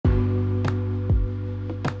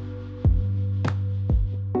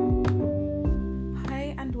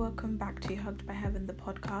back to Hugged by Heaven, the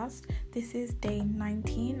podcast. This is day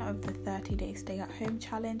 19 of the 30-day stay at home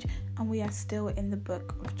challenge, and we are still in the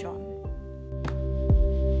book of John.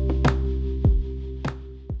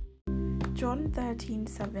 John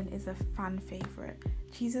 13:7 is a fan favourite.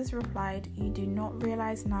 Jesus replied, "You do not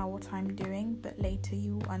realise now what I'm doing, but later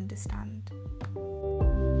you will understand."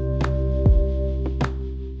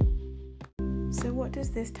 So what does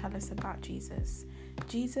this tell us about Jesus?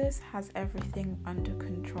 Jesus has everything under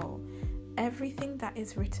control. Everything that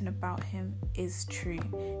is written about him is true.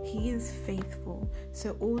 He is faithful.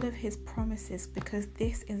 So all of his promises, because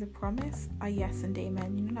this is a promise, are yes and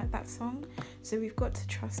amen. You know, like that song? So we've got to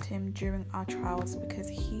trust him during our trials because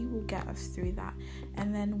he will get us through that.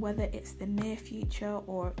 And then whether it's the near future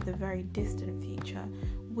or the very distant future,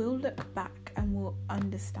 we'll look back and we'll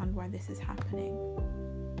understand why this is happening.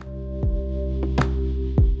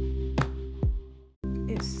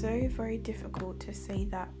 It's so very difficult to say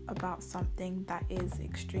that about something that is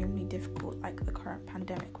extremely difficult, like the current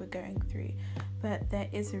pandemic we're going through, but there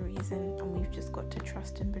is a reason, and we've just got to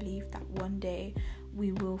trust and believe that one day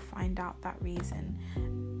we will find out that reason.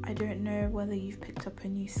 I don't know whether you've picked up a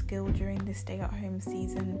new skill during the stay-at-home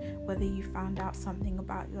season, whether you found out something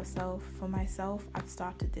about yourself. For myself, I've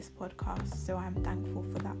started this podcast, so I'm thankful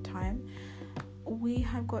for that time. We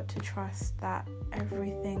have got to trust that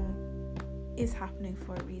everything is happening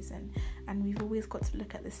for a reason, and we've always got to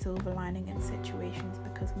look at the silver lining in situations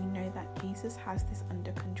because we know that Jesus has this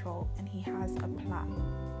under control and he has a plan.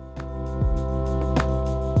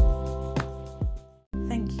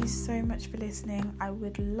 Thank you so much for listening. I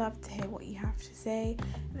would love to hear what you have to say.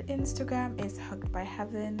 The Instagram is Hugged by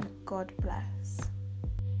Heaven. God bless.